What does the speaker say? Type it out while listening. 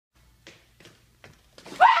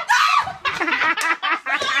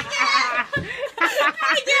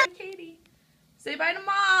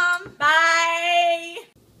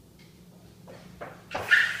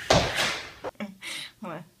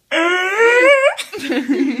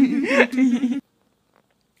me.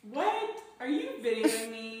 What? Are you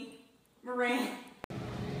videoing me, Miranda?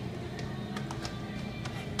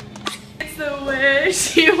 It's the way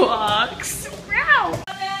she walks. Wow.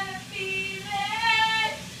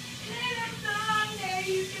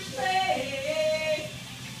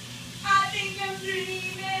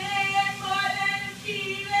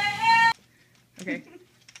 Okay.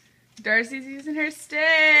 Darcy's using her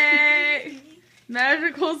stick.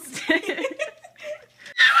 Magical stick.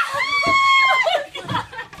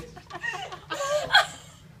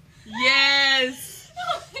 Yes.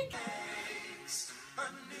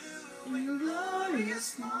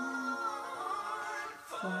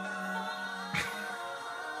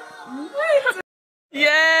 What?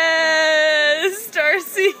 Yes,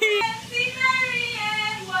 Darcy.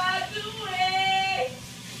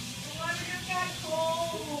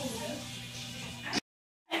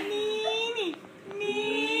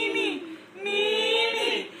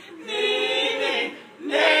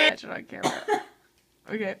 Catch it on camera.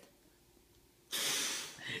 Okay.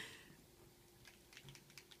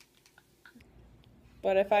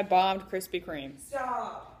 But if I bombed Krispy Kreme?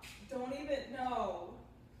 Stop. Don't even know.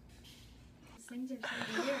 I don't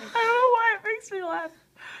know why it makes me laugh.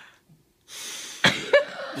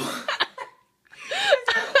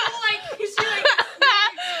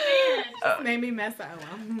 Made me mess that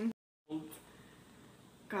one.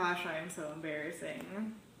 Gosh, I am so embarrassing.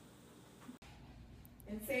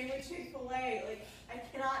 And same with Chick-fil-A. Like, I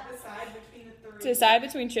cannot decide between the three. Decide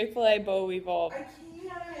between Chick-fil-A, Bo Weevil. I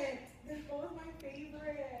can't. They're both my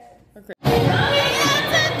favorites. Okay.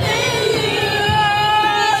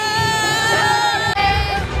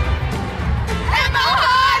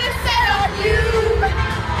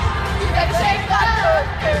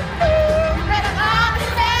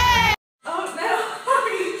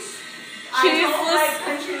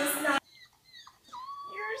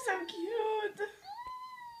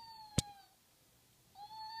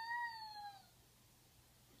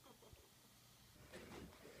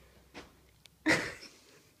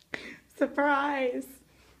 Surprise!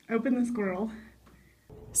 Open the squirrel.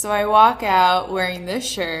 So I walk out wearing this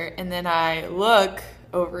shirt, and then I look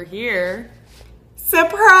over here.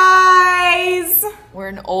 Surprise! We're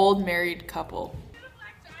an old married couple.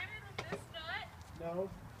 No.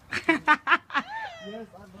 Yes, I love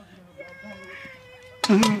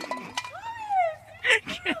you.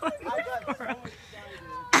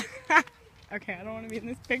 Okay, I don't want to be in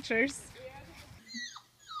these pictures.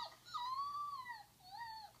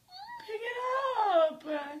 Pick it up!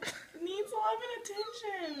 It needs love and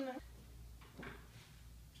attention.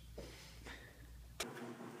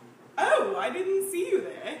 Oh, I didn't see you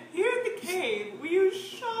there. Here at the cave, we use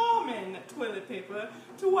shaman toilet paper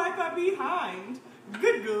to wipe our behind.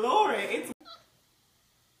 Good glory, it's...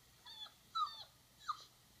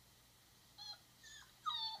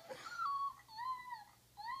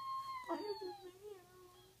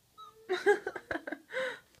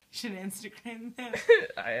 Should Instagram that.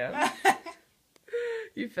 I am.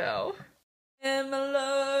 You fell. And my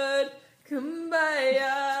lord,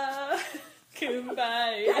 kumbaya,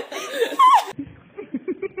 kumbaya.